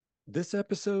This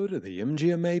episode of the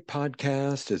MGMA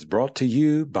podcast is brought to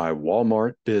you by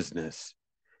Walmart Business.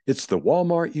 It's the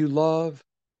Walmart you love,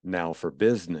 now for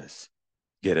business.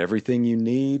 Get everything you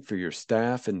need for your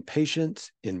staff and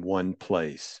patients in one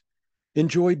place.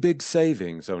 Enjoy big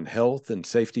savings on health and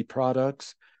safety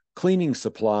products, cleaning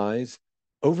supplies,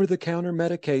 over-the-counter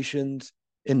medications,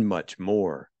 and much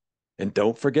more. And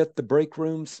don't forget the break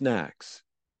room snacks.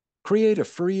 Create a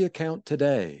free account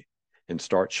today and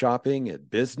start shopping at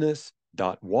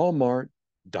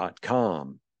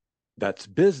business.walmart.com. That's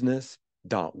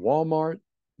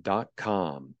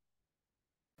business.walmart.com.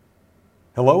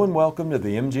 Hello and welcome to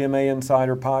the MGMA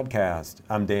Insider Podcast.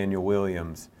 I'm Daniel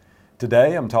Williams.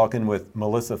 Today I'm talking with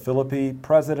Melissa Phillippi,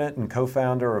 President and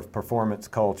Co-founder of Performance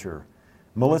Culture.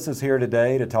 Melissa's here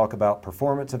today to talk about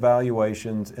performance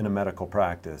evaluations in a medical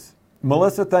practice.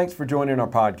 Melissa, thanks for joining our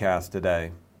podcast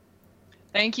today.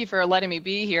 Thank you for letting me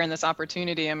be here in this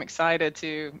opportunity. I'm excited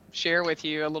to share with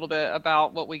you a little bit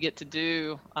about what we get to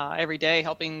do every day,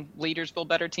 helping leaders build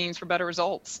better teams for better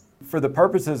results. For the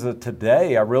purposes of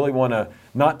today, I really want to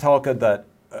not talk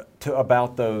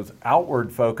about those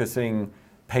outward focusing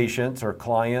patients or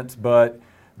clients, but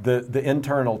the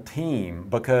internal team,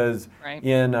 because Right.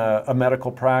 in a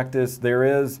medical practice, there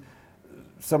is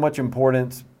so much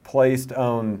importance placed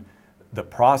on the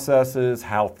processes,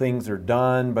 how things are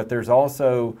done, but there's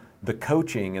also the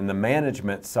coaching and the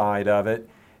management side of it.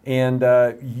 And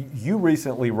you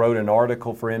recently wrote an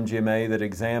article for MGMA that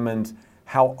examines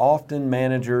how often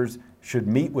managers should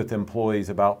meet with employees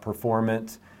about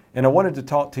performance. And I wanted to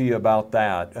talk to you about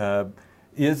that.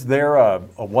 Is there a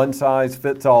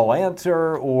one-size-fits-all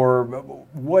answer, or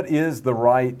what is the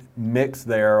right mix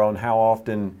there on how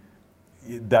often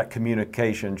that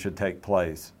communication should take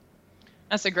place?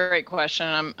 That's a great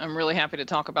question. I'm really happy to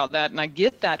talk about that. And I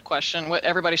get that question. What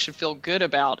everybody should feel good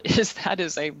about is that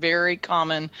is a very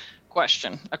common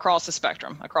question across the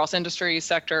spectrum, across industries,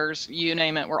 sectors, you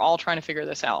name it. We're all trying to figure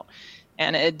this out.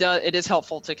 And it is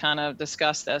helpful to kind of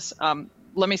discuss this.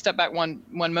 Let me step back one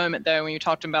moment, though, when you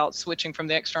talked about switching from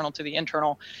the external to the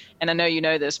internal. And I know you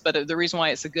know this, but the reason why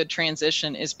it's a good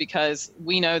transition is because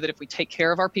we know that if we take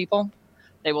care of our people,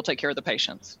 they will take care of the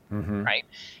patients, right?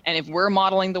 And if we're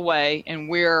modeling the way and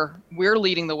we're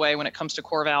leading the way when it comes to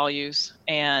core values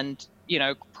and,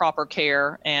 proper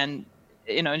care and,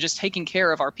 and just taking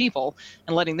care of our people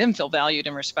and letting them feel valued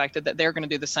and respected, that they're going to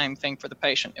do the same thing for the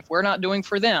patient. If we're not doing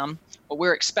for them what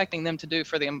we're expecting them to do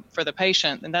for the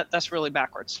patient, then that's really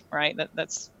backwards, right?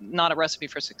 That's not a recipe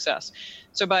for success.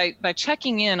 So by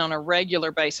checking in on a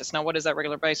regular basis, now what is that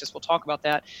regular basis? We'll talk about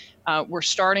that. We're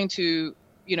starting to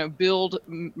build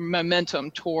momentum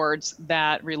towards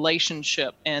that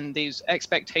relationship and these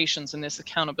expectations and this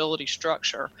accountability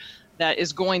structure that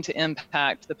is going to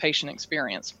impact the patient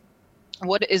experience.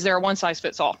 Is there a one size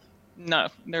fits all? No,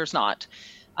 there's not.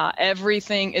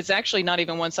 Everything is actually not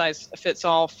even one size fits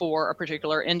all for a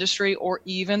particular industry or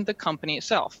even the company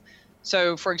itself.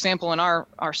 So for example, in our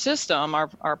system,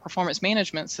 our performance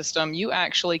management system, you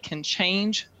actually can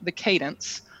change the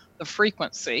cadence, the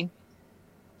frequency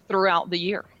throughout the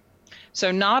year.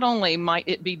 So not only might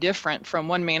it be different from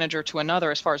one manager to another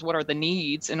as far as what are the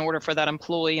needs in order for that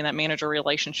employee and that manager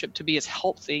relationship to be as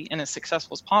healthy and as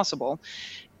successful as possible,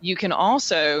 you can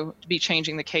also be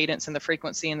changing the cadence and the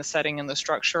frequency and the setting and the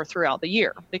structure throughout the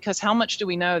year. Because how much do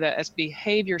we know that as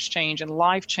behaviors change and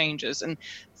life changes and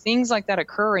things like that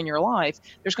occur in your life,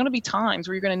 there's going to be times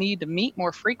where you're going to need to meet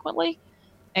more frequently.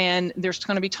 And there's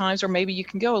going to be times where maybe you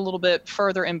can go a little bit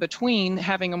further in between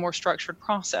having a more structured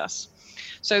process.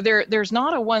 So there's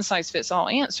not a one size fits all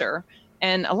answer.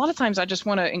 And a lot of times I just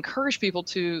want to encourage people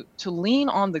to lean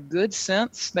on the good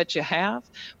sense that you have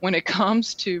when it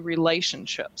comes to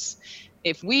relationships.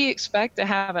 If we expect to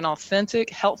have an authentic,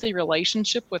 healthy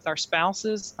relationship with our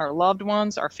spouses, our loved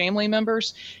ones, our family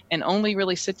members, and only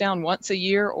really sit down once a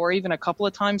year or even a couple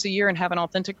of times a year and have an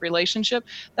authentic relationship,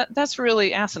 that's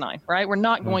really asinine, right? We're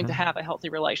not going to have a healthy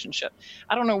relationship.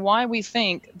 I don't know why we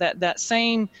think that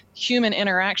same human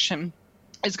interaction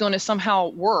is going to somehow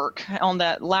work on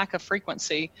that lack of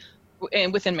frequency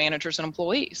and within managers and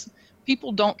employees.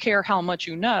 People don't care how much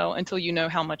you know until you know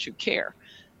how much you care.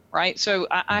 Right. So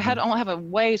I don't have a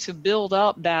way to build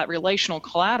up that relational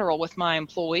collateral with my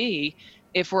employee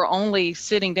if we're only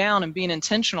sitting down and being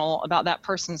intentional about that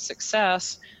person's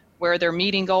success, where they're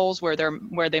meeting goals, where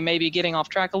they may be getting off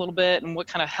track a little bit and what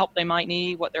kind of help they might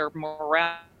need, what their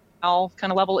morale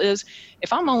kind of level is.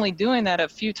 If I'm only doing that a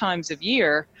few times a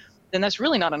year, then that's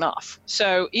really not enough.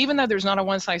 So even though there's not a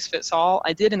one size fits all,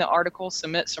 I did in the article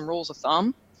submit some rules of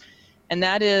thumb, and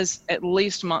that is at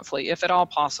least monthly, if at all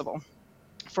possible,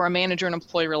 for a manager and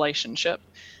employee relationship.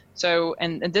 So,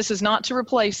 and this is not to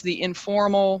replace the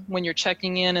informal when you're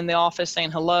checking in the office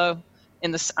saying hello.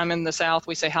 I'm in the South,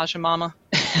 we say, how's your mama?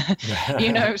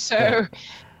 So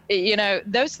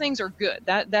those things are good.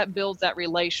 That builds that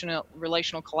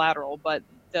relational collateral. But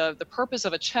the purpose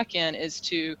of a check-in is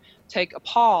to take a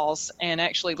pause and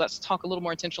actually let's talk a little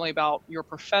more intentionally about your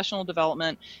professional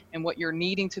development and what you're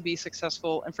needing to be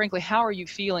successful. And frankly, how are you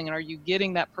feeling? And are you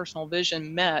getting that personal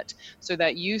vision met so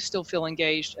that you still feel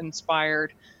engaged,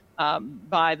 inspired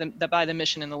by the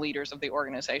mission and the leaders of the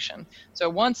organization? So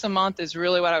once a month is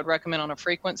really what I would recommend on a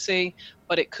frequency,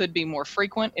 but it could be more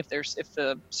frequent if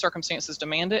the circumstances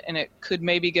demand it, and it could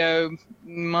maybe go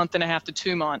month and a half to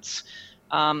 2 months.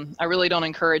 I really don't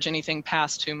encourage anything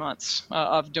past 2 months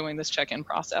of doing this check-in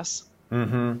process.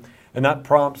 Mm-hmm. And that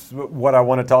prompts what I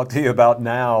want to talk to you about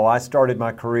now. I started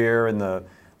my career in the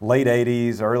late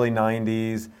 80s, early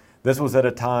 90s. This was at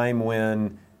a time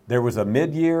when there was a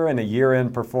mid-year and a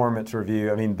year-end performance review.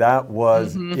 I mean, that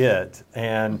was it.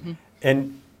 And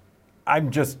I'm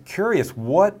just curious,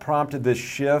 what prompted this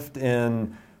shift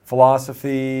in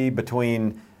philosophy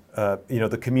between,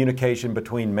 the communication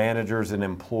between managers and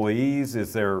employees?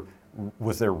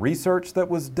 Was there research that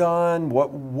was done?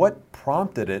 What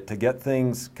prompted it to get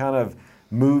things kind of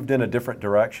moved in a different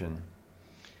direction?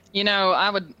 I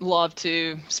would love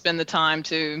to spend the time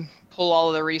to pull all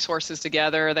of the resources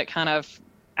together that kind of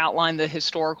outline the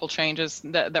historical changes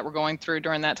that we're going through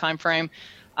during that time frame.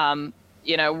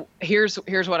 Here's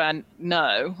what I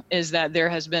know is that there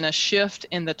has been a shift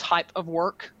in the type of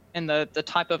work and the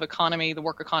type of economy, the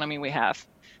work economy we have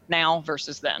now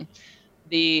versus then.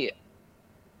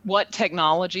 What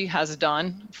technology has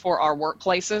done for our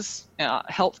workplaces,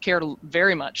 healthcare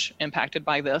very much impacted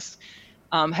by this,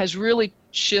 has really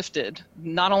shifted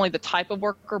not only the type of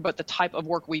worker, but the type of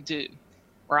work we do.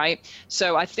 Right.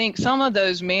 So I think some of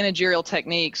those managerial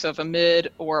techniques of a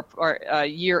mid or a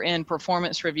year-end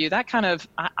performance review, that kind of,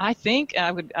 I think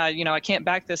I would, I can't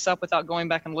back this up without going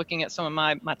back and looking at some of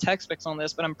my textbooks on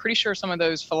this, but I'm pretty sure some of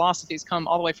those philosophies come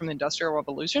all the way from the Industrial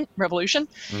Revolution.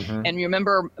 Mm-hmm. And you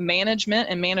remember management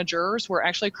and managers were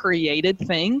actually a created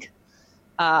thing.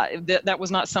 That was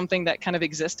not something that kind of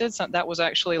existed. So that was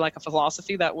actually like a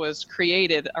philosophy that was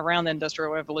created around the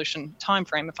Industrial Revolution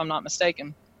timeframe, if I'm not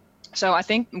mistaken. So I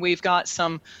think we've got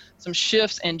some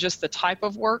shifts in just the type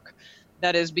of work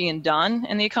that is being done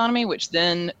in the economy, which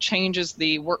then changes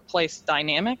the workplace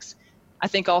dynamics. I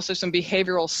think also some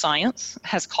behavioral science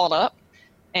has caught up.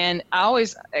 And I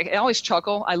always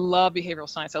chuckle. I love behavioral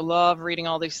science. I love reading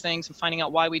all these things and finding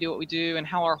out why we do what we do and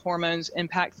how our hormones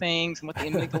impact things and what the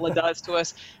amygdala does to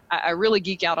us. I really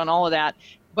geek out on all of that.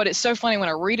 But it's so funny when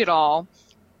I read it all,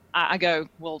 I go,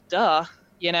 well, duh.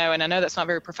 And I know that's not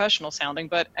very professional sounding,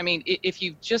 but I mean, if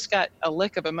you've just got a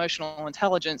lick of emotional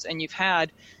intelligence and you've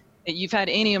had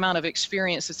any amount of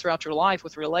experiences throughout your life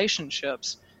with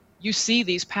relationships, you see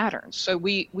these patterns. So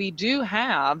we do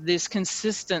have this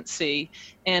consistency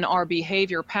in our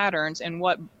behavior patterns and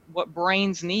what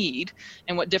brains need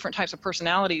and what different types of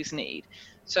personalities need.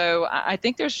 So I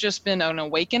think there's just been an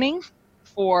awakening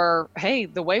for, hey,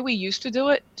 the way we used to do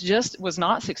it just was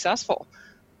not successful.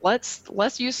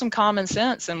 Let's use some common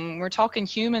sense. And we're talking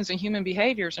humans and human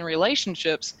behaviors and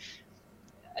relationships.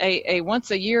 A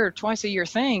once a year, twice a year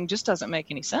thing just doesn't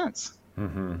make any sense.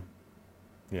 Mm-hmm.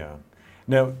 Yeah.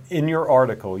 Now, in your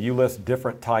article, you list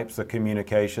different types of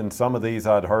communication. Some of these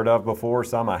I'd heard of before,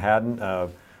 some I hadn't.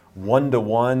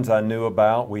 One-to-ones I knew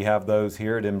about. We have those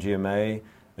here at MGMA.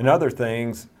 And other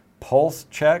things, pulse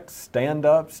checks,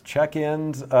 stand-ups,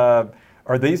 check-ins.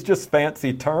 Are these just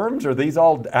fancy terms? Are these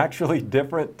all actually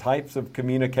different types of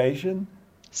communication?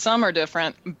 Some are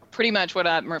different. Pretty much what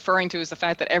I'm referring to is the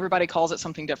fact that everybody calls it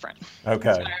something different.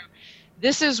 Okay. So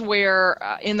this is where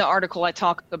in the article I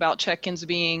talk about check-ins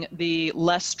being the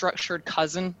less structured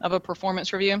cousin of a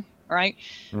performance review, right?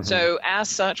 Mm-hmm. So as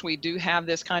such, we do have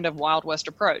this kind of Wild West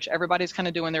approach. Everybody's kind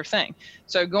of doing their thing.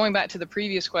 So going back to the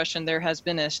previous question, there has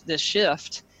been this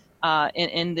shift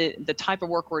in the type of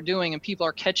work we're doing, and people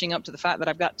are catching up to the fact that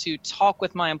I've got to talk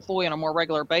with my employee on a more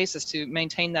regular basis to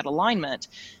maintain that alignment.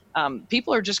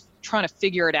 People are just trying to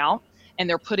figure it out, and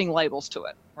they're putting labels to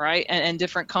it, right? And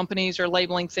different companies are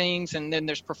labeling things, and then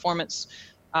there's performance.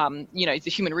 The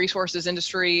human resources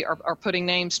industry are putting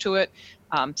names to it.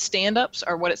 Stand-ups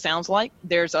are what it sounds like.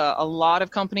 There's a lot of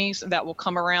companies that will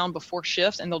come around before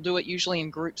shifts, and they'll do it usually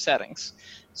in group settings.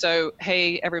 So,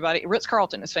 hey, everybody,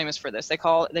 Ritz-Carlton is famous for this.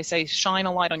 They say, shine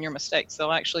a light on your mistakes.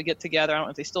 They'll actually get together. I don't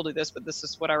know if they still do this, but this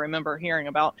is what I remember hearing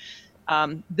about.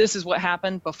 This is what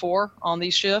happened before on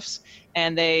these shifts.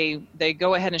 And they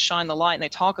go ahead and shine the light, and they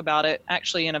talk about it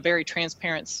actually in a very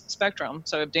transparent spectrum.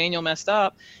 So if Daniel messed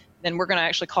up, then we're going to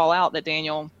actually call out that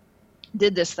Daniel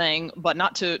did this thing, but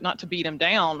not to beat him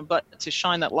down, but to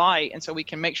shine that light, and so we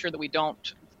can make sure that we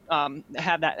don't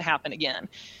have that happen again.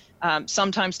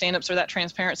 Sometimes stand-ups are that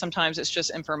transparent. Sometimes it's just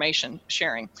information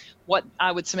sharing. What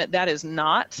I would submit, that is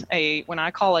not when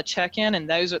I call a check-in, and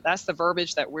that's the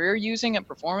verbiage that we're using at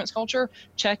Performance Culture.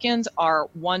 Check-ins are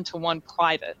one-to-one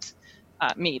private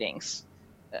meetings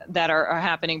that are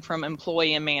happening from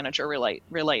employee and manager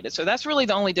related. So that's really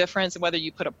the only difference, whether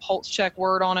you put a pulse check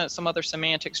word on it, some other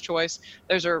semantics choice.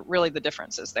 Those are really the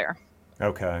differences there.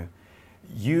 Okay.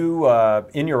 You,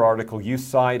 in your article, you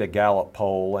cite a Gallup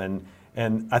poll,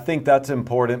 and I think that's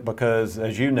important because,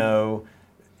 as you know,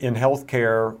 in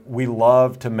healthcare, we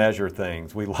love to measure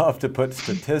things. We love to put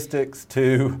statistics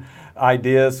to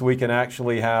ideas so we can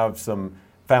actually have some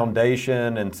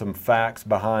foundation and some facts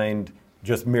behind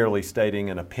just merely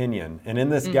stating an opinion. And in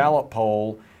this Gallup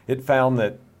poll, it found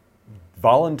that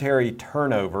voluntary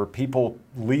turnover, people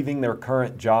leaving their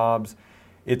current jobs,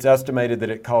 it's estimated that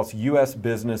it costs U.S.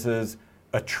 businesses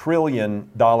 $1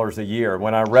 trillion a year.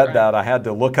 When I read that, I had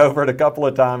to look over it a couple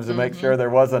of times to make sure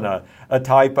there wasn't a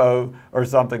typo or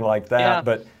something like that. Yeah.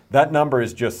 But that number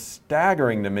is just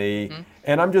staggering to me.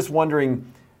 And I'm just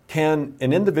wondering, can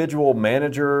an individual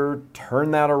manager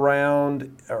turn that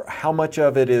around? Or how much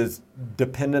of it is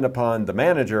dependent upon the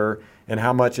manager and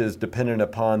how much is dependent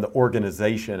upon the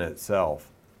organization itself?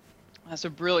 That's a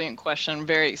brilliant question. I'm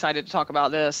very excited to talk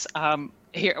about this.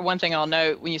 Here, one thing I'll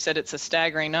note, when you said it's a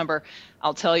staggering number,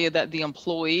 I'll tell you that the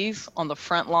employees on the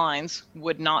front lines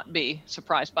would not be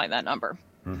surprised by that number.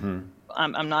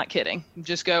 I'm not kidding.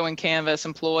 Just go and canvass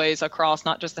employees across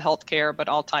not just the healthcare, but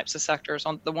all types of sectors,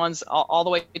 on the ones all the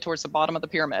way towards the bottom of the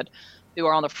pyramid, who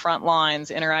are on the front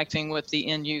lines interacting with the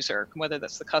end user, whether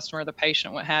that's the customer, the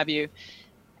patient, what have you.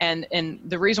 And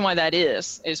the reason why that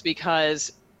is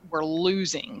because we're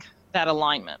losing that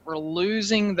alignment. We're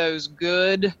losing those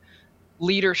good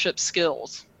leadership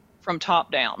skills from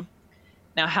top down.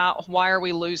 Now, why are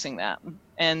we losing that?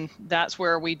 And that's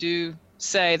where we do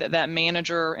say that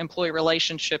manager-employee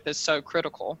relationship is so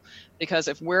critical, because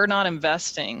if we're not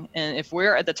investing and if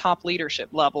we're at the top leadership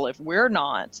level, if we're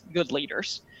not good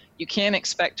leaders, you can't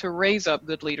expect to raise up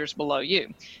good leaders below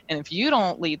you. And if you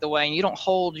don't lead the way and you don't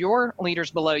hold your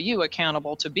leaders below you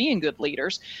accountable to being good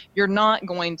leaders, you're not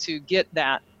going to get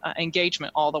that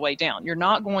engagement all the way down. You're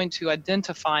not going to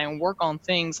identify and work on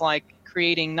things like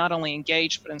creating not only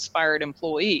engaged but inspired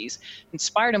employees.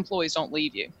 Inspired employees don't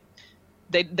leave you.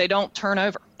 They don't turn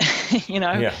over, you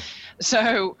know? Yeah.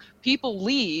 So people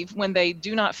leave when they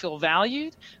do not feel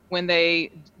valued, when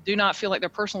they do not feel like their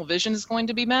personal vision is going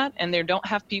to be met, and they don't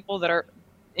have people that are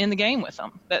in the game with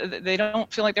them. They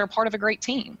don't feel like they're part of a great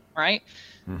team, right?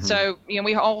 So, you know,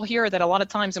 we all hear that a lot of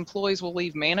times employees will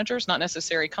leave managers, not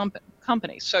necessarily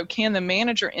companies. So can the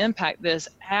manager impact this?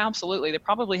 Absolutely. They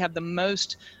probably have the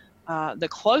most, the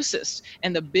closest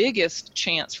and the biggest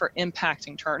chance for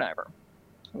impacting turnover.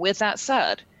 With that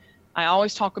said, I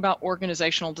always talk about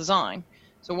organizational design.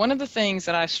 So one of the things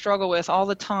that I struggle with all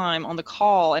the time on the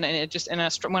call, when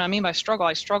I mean by struggle,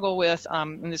 I struggle with,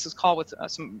 and this is called with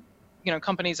some, you know,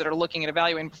 companies that are looking at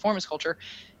evaluating performance culture,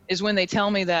 is when they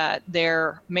tell me that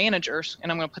their managers,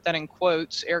 and I'm going to put that in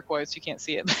quotes, air quotes, you can't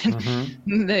see it, but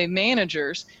the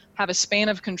managers have a span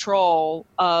of control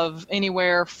of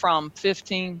anywhere from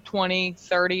 15, 20,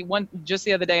 30. Just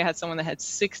the other day I had someone that had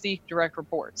 60 direct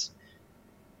reports.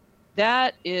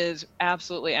 That is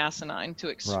absolutely asinine to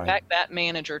expect that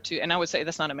manager to, and I would say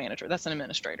that's not a manager, that's an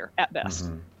administrator at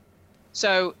best.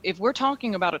 So if we're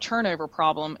talking about a turnover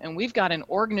problem and we've got an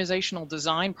organizational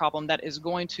design problem that is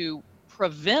going to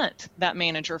prevent that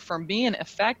manager from being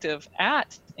effective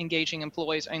at engaging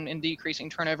employees and decreasing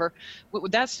turnover,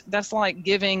 that's like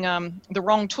giving the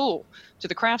wrong tool to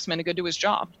the craftsman to go do his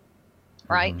job.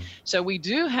 Right? So we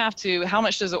do have to, how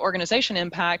much does the organization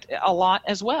impact? A lot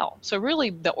as well. So really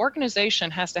the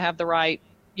organization has to have the right,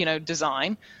 you know,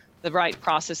 design, the right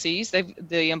processes.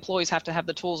 The employees have to have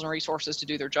the tools and resources to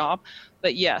do their job.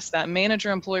 But yes, that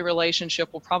manager-employee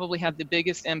relationship will probably have the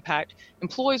biggest impact.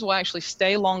 Employees will actually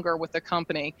stay longer with the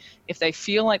company if they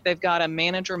feel like they've got a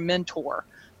manager mentor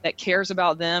that cares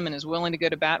about them and is willing to go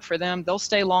to bat for them. They'll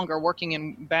stay longer working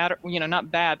in bad, you know, not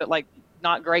bad, but like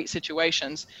not great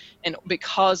situations, and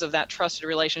because of that trusted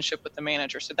relationship with the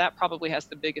manager. So that probably has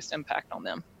the biggest impact on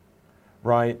them.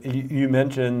 Right. You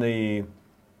mentioned the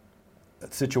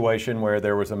situation where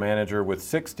there was a manager with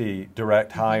 60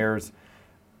 direct hires.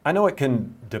 I know it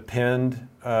can depend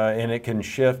and it can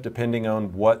shift depending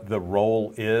on what the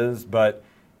role is, but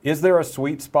is there a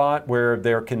sweet spot where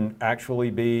there can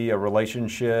actually be a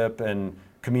relationship and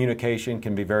communication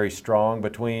can be very strong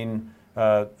between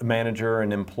manager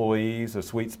and employees, a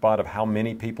sweet spot of how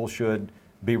many people should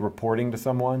be reporting to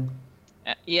someone?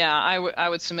 Yeah, I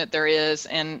would submit there is,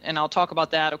 and I'll talk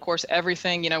about that. Of course,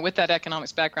 everything, with that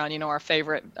economics background, our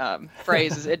favorite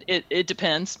phrase is it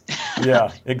depends.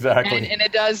 Yeah, exactly. And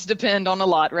it does depend on a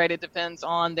lot, right? It depends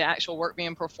on the actual work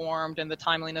being performed and the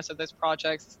timeliness of those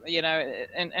projects,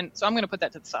 and so I'm going to put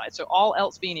that to the side. So all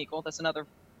else being equal, that's another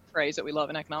phrase that we love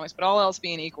in economics, but all else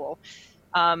being equal,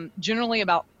 generally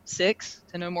about 6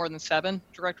 to no more than 7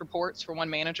 direct reports for one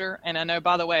manager. And I know,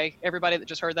 by the way, everybody that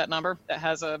just heard that number that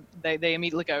has they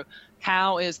immediately go,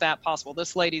 how is that possible?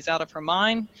 This lady's out of her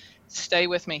mind. Stay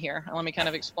with me here. Let me kind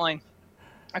of explain.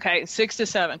 Okay, 6 to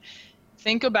 7.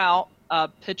 Think about a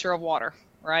pitcher of water,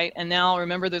 right? And now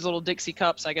remember those little Dixie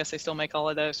cups. I guess they still make all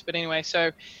of those. But anyway,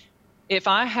 so if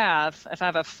I have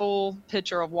a full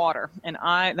pitcher of water, and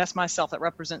that's myself, that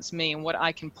represents me and what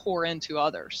I can pour into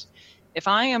others. If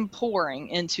I am pouring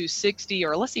into 60,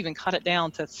 or let's even cut it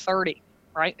down to 30,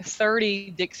 right?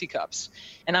 30 Dixie cups,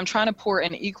 and I'm trying to pour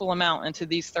an equal amount into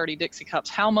these 30 Dixie cups,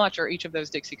 how much are each of those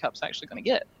Dixie cups actually going to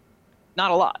get?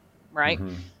 Not a lot, right?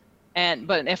 Mm-hmm.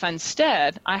 But if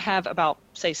instead I have about,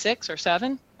 say, 6 or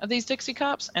 7 of these Dixie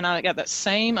cups, and I got that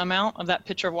same amount of that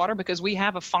pitcher of water, because we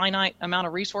have a finite amount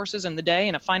of resources in the day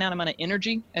and a finite amount of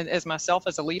energy as myself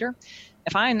as a leader.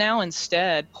 If I now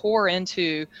instead pour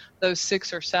into those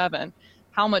 6 or 7,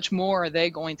 how much more are they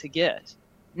going to get?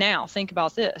 Now, think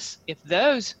about this. If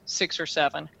those 6 or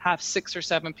 7 have 6 or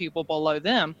 7 people below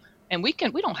them, and we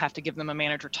don't have to give them a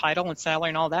manager title and salary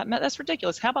and all that. That's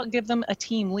ridiculous. How about give them a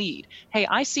team lead? Hey,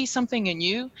 I see something in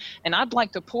you, and I'd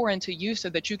like to pour into you so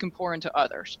that you can pour into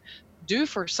others. Do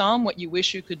for some what you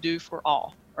wish you could do for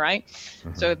all, right?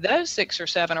 Mm-hmm. So if those 6 or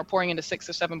 7 are pouring into 6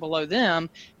 or 7 below them,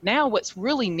 now what's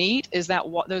really neat is that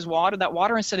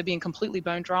water, instead of being completely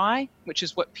bone dry, which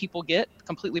is what people get,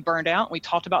 completely burned out. We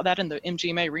talked about that in the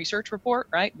MGMA research report,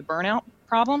 right? The burnout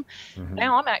problem. Mm-hmm.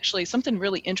 Now something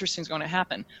really interesting is going to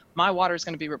happen. My water is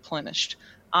going to be replenished.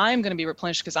 I'm going to be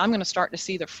replenished because I'm going to start to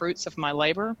see the fruits of my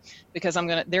labor, because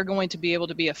they're going to be able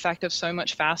to be effective so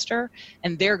much faster,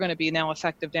 and they're going to be now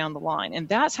effective down the line. And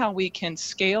that's how we can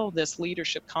scale this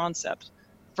leadership concept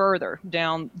further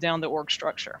down the org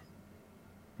structure.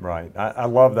 Right. I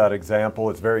love that example.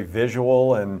 It's very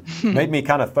visual and made me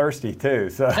kind of thirsty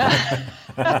too. So.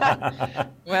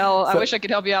 Well, I wish I could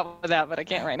help you out with that, but I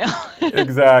can't right now.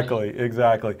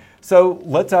 Exactly. So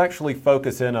let's actually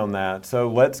focus in on that. So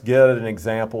let's get an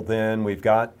example then. We've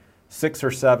got 6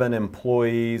 or 7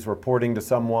 employees reporting to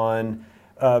someone.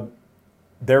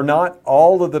 They're not,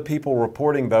 all of the people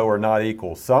reporting though are not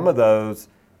equal. Some of those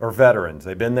are veterans.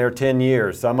 They've been there 10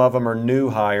 years. Some of them are new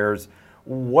hires.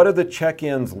 What do the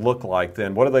check-ins look like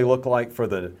then? What do they look like for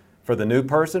the new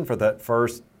person for that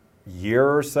first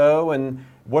year or so? And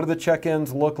what do the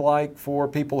check-ins look like for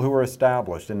people who are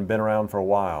established and been around for a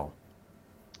while?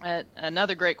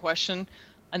 Another great question.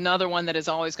 Another one that is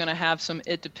always going to have some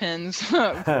 "it depends"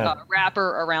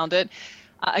 wrapper around it.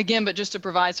 Again, but just to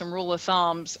provide some rule of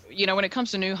thumbs, when it comes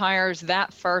to new hires,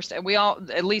 that first, we've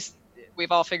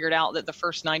all figured out that the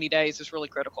first 90 days is really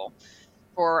critical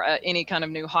for any kind of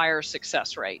new hire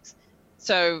success rates.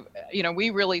 So, we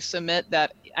really submit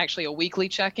that actually a weekly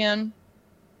check-in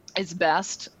is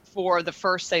best for the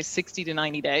first, say, 60 to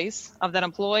 90 days of that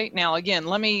employee. Now, again,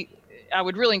 I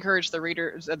would really encourage the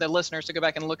listeners to go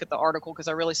back and look at the article, because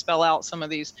I really spell out some of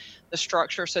the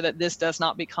structure so that this does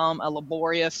not become a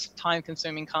laborious,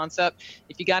 time-consuming concept.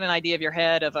 If you got an idea of your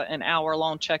head of an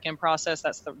hour-long check-in process,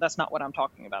 that's not what I'm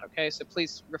talking about. Okay, so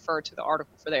please refer to the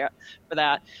article for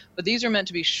that. But these are meant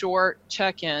to be short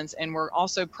check-ins, and we're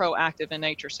also proactive in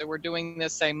nature. So we're doing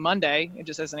this, say, Monday,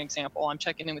 just as an example. I'm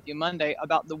checking in with you Monday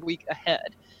about the week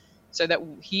ahead, so that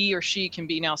he or she can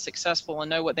be now successful and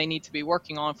know what they need to be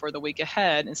working on for the week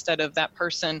ahead, instead of that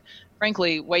person,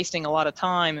 frankly, wasting a lot of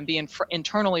time and being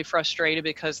internally frustrated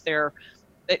because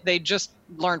they just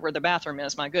learned where the bathroom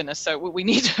is, my goodness. So we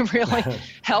need to really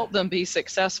help them be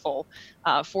successful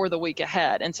for the week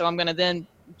ahead. And so I'm going to then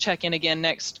check in again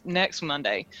next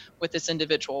Monday with this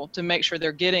individual to make sure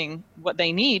they're getting what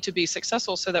they need to be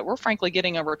successful, so that we're frankly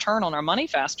getting a return on our money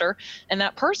faster, and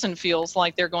that person feels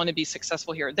like they're going to be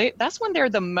successful here. That's when they're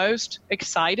the most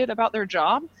excited about their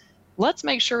job. Let's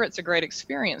make sure it's a great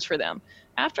experience for them.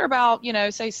 After about,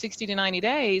 say 60 to 90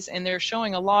 days, and they're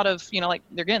showing a lot of, like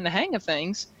they're getting the hang of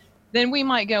things, then we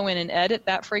might go in and edit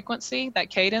that frequency, that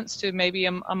cadence, to maybe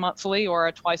a monthly or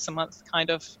a twice a month kind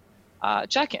of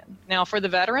check-in. Now, for the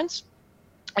veterans,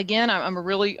 again, I'm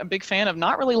a big fan of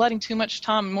not really letting too much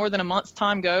time, more than a month's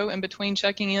time, go in between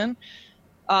checking in.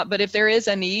 But if there is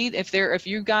a need, if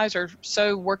you guys are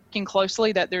so working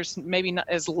closely that there's maybe not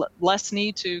less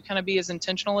need to kind of be as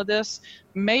intentional at this,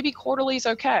 maybe quarterly is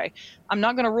okay. I'm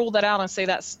not going to rule that out and say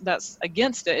that's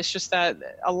against it. It's just that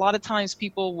a lot of times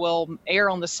people will err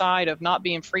on the side of not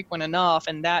being frequent enough,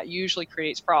 and that usually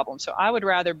creates problems. So I would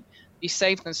rather be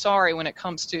safe than sorry when it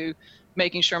comes to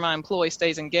making sure my employee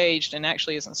stays engaged and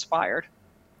actually is inspired.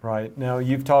 Right. Now,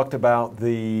 you've talked about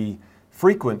the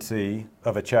frequency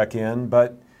of a check-in,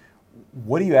 but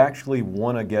what do you actually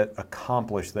want to get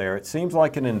accomplished there? It seems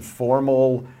like an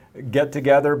informal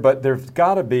get-together, but there's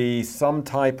got to be some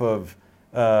type of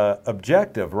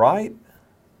objective, right?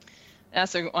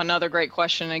 That's another great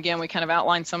question. Again, we kind of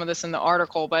outlined some of this in the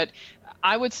article, but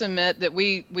I would submit that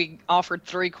we offered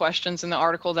 3 questions in the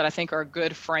article that I think are a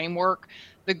good framework.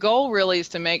 The goal really is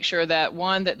to make sure that,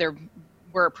 one, that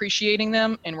we're appreciating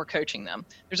them and we're coaching them.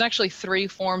 There's actually 3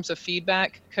 forms of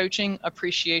feedback: coaching,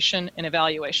 appreciation, and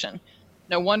evaluation.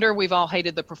 No wonder we've all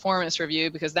hated the performance review,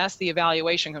 because that's the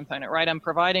evaluation component, right? I'm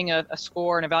providing a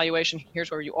score, an evaluation.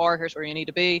 Here's where you are, here's where you need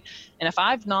to be. And if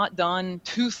I've not done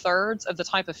 2/3 of the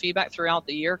type of feedback throughout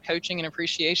the year, coaching and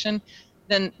appreciation,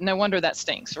 then no wonder that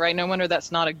stinks, right? No wonder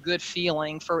that's not a good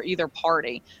feeling for either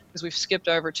party, because we've skipped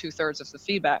over 2/3 of the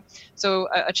feedback. So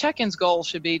a check-in's goal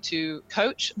should be to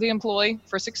coach the employee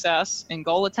for success in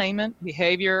goal attainment,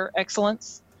 behavior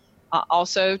excellence,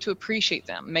 also to appreciate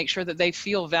them, make sure that they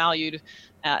feel valued,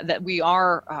 that we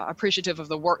are appreciative of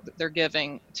the work that they're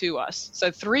giving to us. So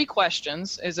 3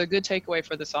 questions is a good takeaway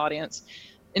for this audience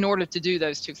in order to do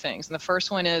those 2 things. And the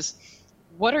first one is,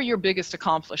 what are your biggest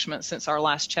accomplishments since our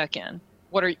last check-in?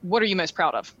 What are you most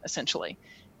proud of, essentially?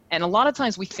 And a lot of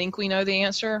times we think we know the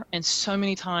answer, and so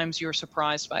many times you're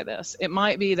surprised by this. It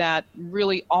might be that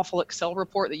really awful Excel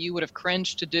report that you would have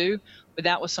cringed to do, but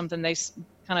that was something they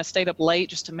kind of stayed up late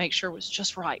just to make sure it was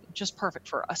just right, just perfect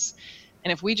for us.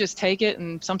 And if we just take it,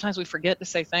 and sometimes we forget to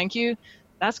say thank you,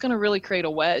 that's going to really create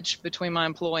a wedge between my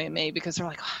employee and me, because they're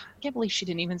like, oh, I can't believe she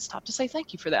didn't even stop to say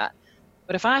thank you for that.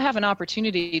 But if I have an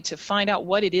opportunity to find out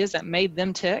what it is that made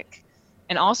them tick,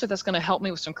 and also that's going to help me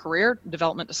with some career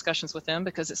development discussions with them,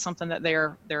 because it's something that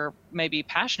they're maybe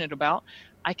passionate about,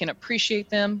 I can appreciate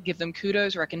them, give them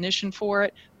kudos, recognition for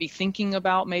it, be thinking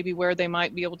about maybe where they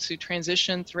might be able to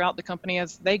transition throughout the company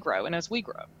as they grow and as we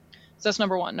grow. So that's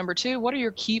number 1. Number 2, what are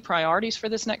your key priorities for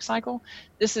this next cycle?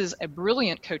 This is a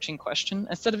brilliant coaching question.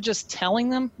 Instead of just telling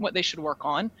them what they should work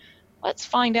on, let's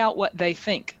find out what they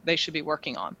think they should be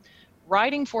working on.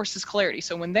 Writing forces clarity.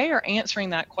 So when they are answering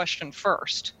that question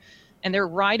first, and they're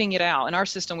writing it out, in our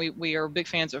system, we are big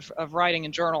fans of writing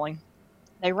and journaling.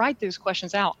 They write those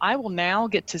questions out. I will now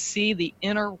get to see the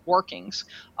inner workings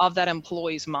of that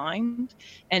employee's mind,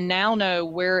 and now know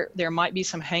where there might be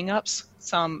some hangups,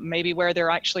 some maybe where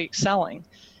they're actually excelling.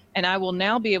 And I will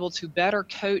now be able to better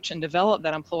coach and develop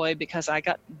that employee, because I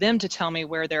got them to tell me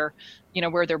where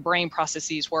their brain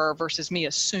processes were versus me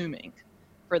assuming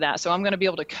for that. So I'm going to be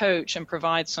able to coach and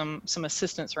provide some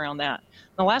assistance around that.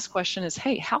 And the last question is,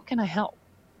 hey, how can I help?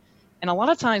 And a lot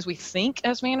of times we think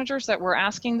as managers that we're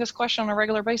asking this question on a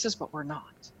regular basis, but we're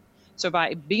not. So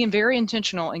by being very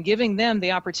intentional and giving them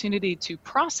the opportunity to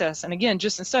process, and again,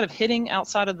 just instead of hitting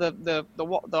outside of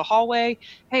the hallway,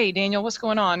 hey, Daniel, what's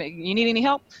going on? You need any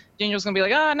help? Daniel's going to be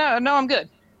like, no, I'm good,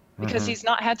 because he's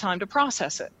not had time to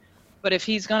process it. But if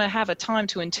he's going to have a time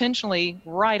to intentionally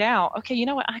write out, okay, you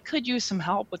know what, I could use some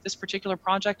help with this particular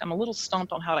project. I'm a little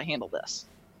stumped on how to handle this.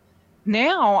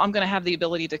 Now I'm going to have the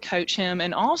ability to coach him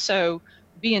and also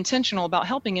be intentional about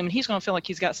helping him. And he's going to feel like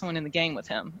he's got someone in the game with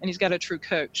him, and he's got a true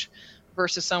coach,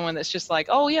 versus someone that's just like,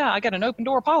 oh yeah, I got an open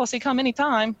door policy, come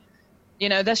anytime.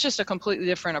 That's just a completely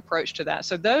different approach to that.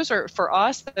 So those are, for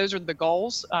us, those are the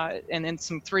goals, and then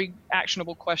some 3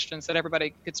 actionable questions that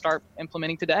everybody could start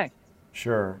implementing today.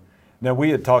 Sure. Now,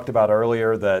 we had talked about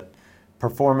earlier that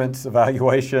performance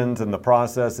evaluations and the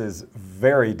process is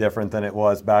very different than it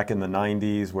was back in the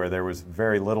 90s, where there was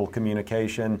very little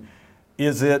communication.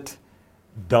 Is it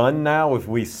done now? If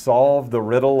we solve the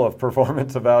riddle of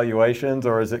performance evaluations,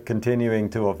 or is it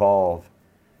continuing to evolve?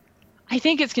 I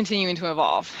think it's continuing to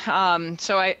evolve.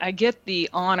 So I get the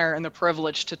honor and the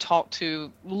privilege to talk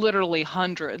to literally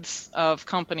hundreds of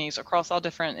companies across all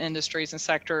different industries and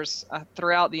sectors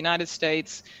throughout the United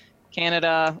States,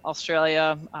 Canada,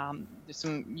 Australia,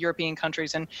 some European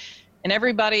countries, and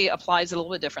everybody applies it a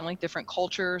little bit differently. Different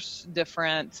cultures,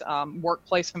 different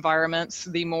workplace environments.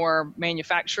 The more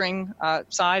manufacturing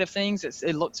side of things,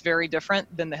 it looks very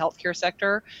different than the healthcare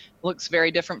sector. It looks very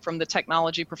different from the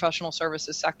technology professional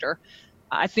services sector.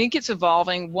 I think it's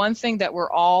evolving. One thing that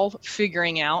we're all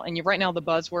figuring out, and right now the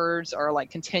buzzwords are like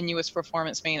continuous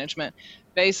performance management.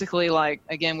 Basically, like,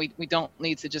 again, we don't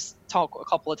need to just talk a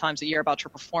couple of times a year about your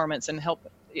performance and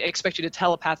expect you to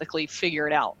telepathically figure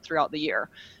it out throughout the year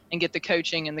and get the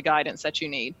coaching and the guidance that you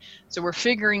need. So we're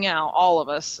figuring out, all of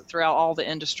us throughout all the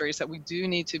industries, that we do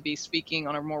need to be speaking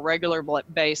on a more regular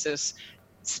basis,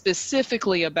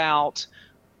 specifically about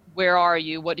where are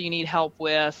you, what do you need help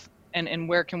with, and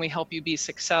where can we help you be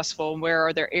successful? Where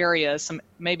are there areas,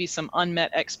 maybe some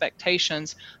unmet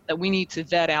expectations that we need to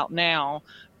vet out now,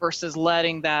 versus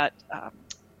letting that,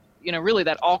 really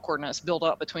that awkwardness build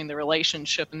up between the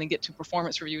relationship, and then get to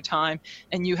performance review time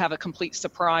and you have a complete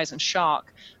surprise and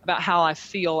shock about how I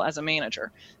feel as a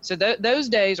manager. So those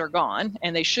days are gone,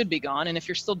 and they should be gone. And if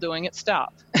you're still doing it,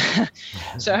 stop.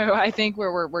 So I think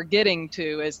where we're getting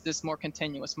to is this more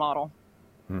continuous model.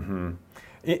 Mm-hmm.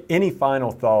 Any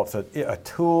final thoughts, a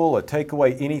tool, a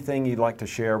takeaway, anything you'd like to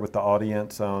share with the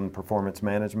audience on performance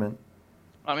management?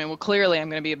 I mean, well, clearly I'm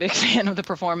going to be a big fan of the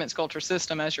performance culture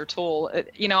system as your tool.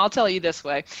 I'll tell you this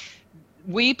way.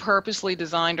 We purposely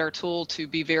designed our tool to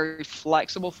be very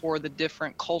flexible for the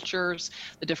different cultures,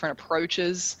 the different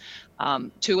approaches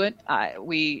to it.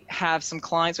 We have some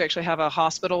clients. We actually have a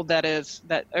hospital that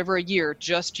over a year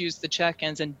just used the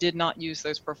check-ins and did not use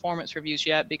those performance reviews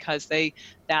yet, because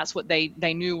that's what they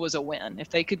knew was a win. If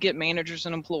they could get managers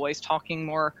and employees talking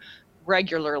more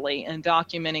regularly and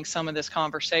documenting some of this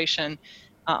conversation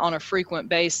on a frequent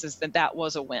basis, that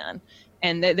was a win.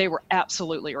 And they were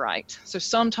absolutely right. So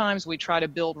sometimes we try to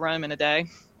build Rome in a day,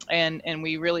 and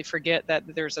we really forget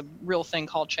that there's a real thing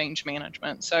called change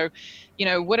management. So,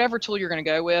 whatever tool you're going to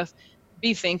go with,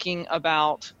 be thinking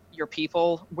about your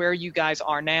people, where you guys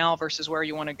are now versus where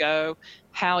you want to go,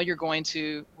 how you're going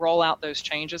to roll out those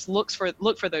changes. Look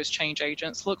for those change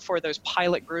agents. Look for those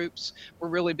pilot groups. We're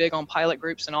really big on pilot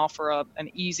groups and offer an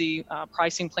easy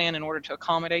pricing plan in order to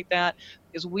accommodate that,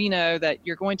 because we know that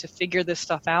you're going to figure this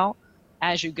stuff out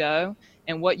as you go,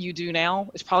 and what you do now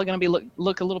is probably going to be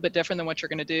look a little bit different than what you're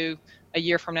going to do a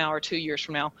year from now or 2 years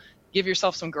from now. Give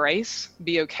yourself some grace,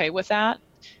 be okay with that,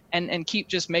 and keep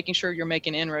just making sure you're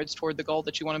making inroads toward the goal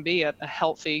that you want to be, a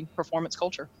healthy performance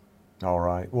culture. All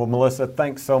right. Well, Melissa,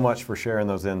 thanks so much for sharing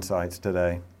those insights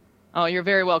today. Oh, you're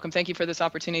very welcome. Thank you for this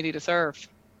opportunity to serve.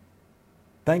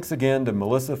 Thanks again to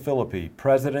Melissa Phillippi,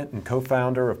 President and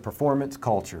co-founder of Performance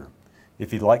Culture.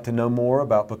 If you'd like to know more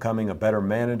about becoming a better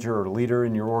manager or leader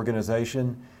in your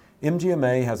organization,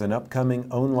 MGMA has an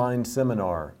upcoming online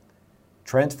seminar,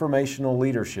 Transformational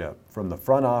Leadership from the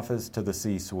Front Office to the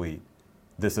C-Suite.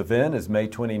 This event is May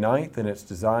 29th, and it's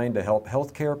designed to help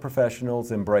healthcare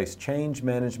professionals embrace change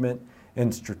management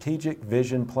and strategic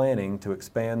vision planning to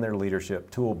expand their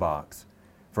leadership toolbox.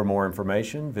 For more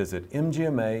information, visit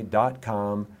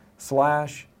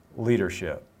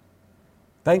mgma.com/leadership.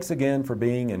 Thanks again for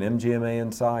being an MGMA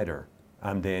Insider.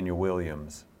 I'm Daniel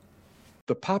Williams.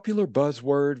 The popular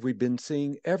buzzword we've been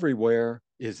seeing everywhere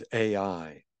is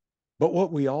AI. But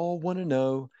what we all want to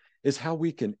know is how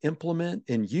we can implement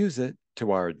and use it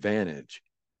to our advantage.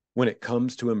 When it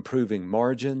comes to improving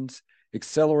margins,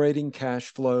 accelerating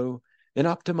cash flow, and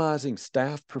optimizing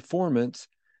staff performance,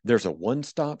 there's a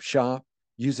one-stop shop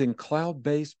using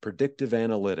cloud-based predictive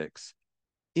analytics.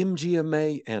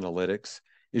 MGMA Analytics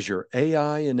is your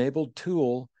AI-enabled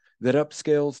tool that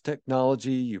upscales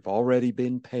technology you've already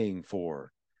been paying for,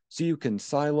 so you can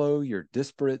silo your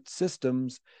disparate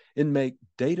systems and make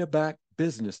data-backed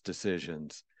business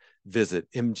decisions.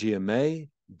 Visit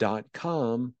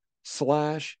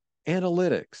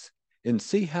mgma.com/analytics and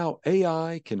see how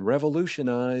AI can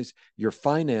revolutionize your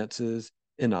finances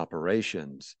and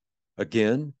operations.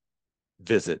 Again,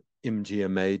 visit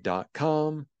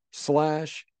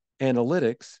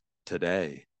mgma.com/analytics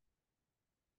today.